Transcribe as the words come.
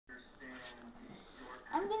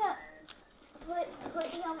put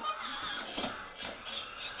him.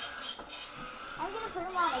 I'm gonna put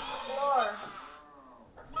him on Explorer.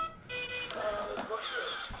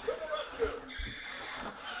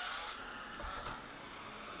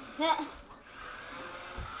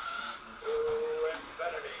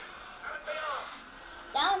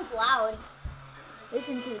 That one's loud.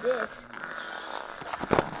 Listen to this.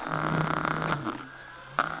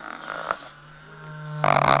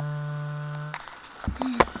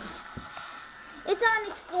 It's on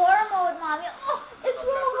Explorer mode, Mommy. Oh, it's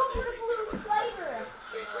low for the blue spider.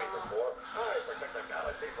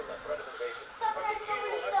 Something I can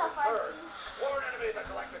over stuff, RC. Warn enemies at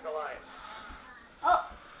Galactic Alliance. Oh.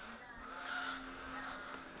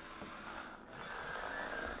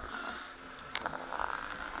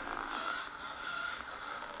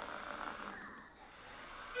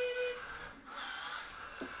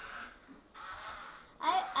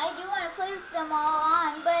 I do want to play with them all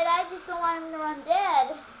on, but I just don't want them to run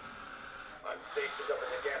dead. I'm stationed up in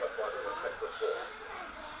the Gamma Quadrant of Sector 4.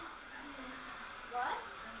 What?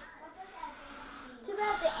 Too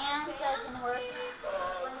bad the and doesn't work.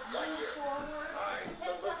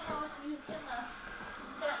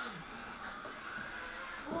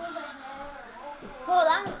 Oh,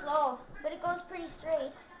 that was slow, but it goes pretty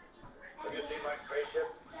straight. Have you seen my spaceship?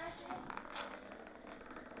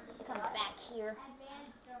 Come back here.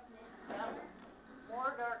 Yep.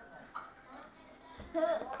 More darkness.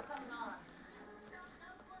 More coming on.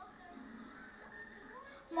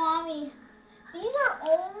 Mommy, these are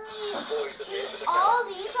all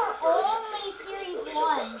these are only Series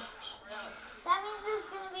 1s. That means there's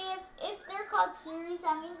going to be, if they're called Series,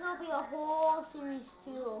 that means there'll be a whole Series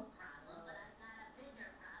 2.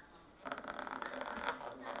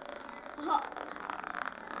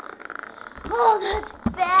 Oh, that's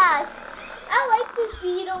fast. I like this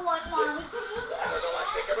VID017, Mommy.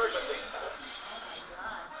 Intergalactic emergency.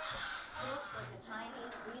 It looks like a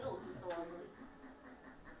Chinese beetle disorder.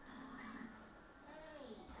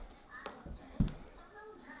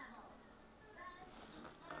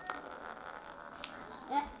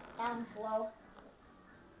 I'm slow.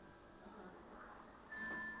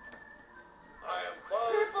 I am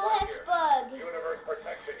Buzz Purple Lightyear, Hexbug. Universe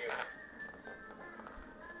Protection Unit.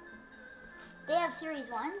 They have Series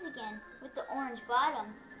 1s again, with the orange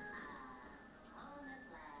bottom.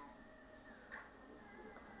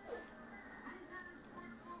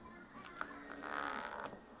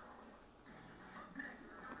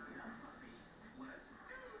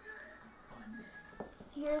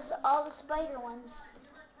 Here's all the spider ones.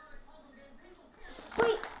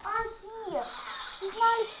 Wait, RC! He's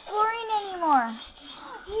not exploring anymore.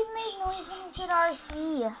 He made noise when he said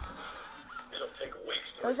RC. It'll take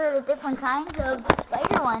weeks to Those are the different kinds of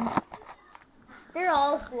spider ones. They're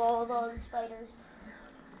all slow though, the spiders.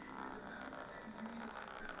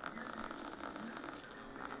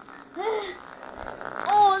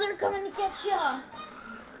 Oh, they're coming to catch ya.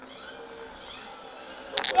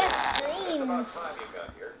 Yes, screams.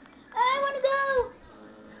 I want to go.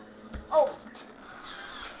 Oh.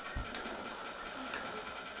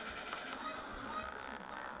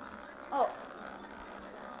 Oh.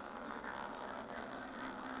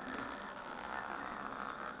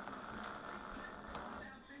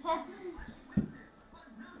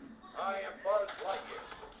 I am Buzz Lightyear,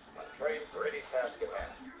 untrained for any task at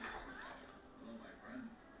hand.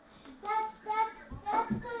 That's the,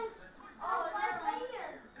 oh, that's right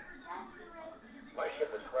here. That's the right. My ship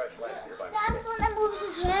was crash landed here by That's mistake. the one that moves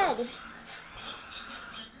his head.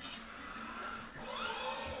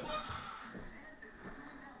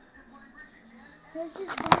 There's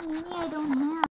just so many I don't have.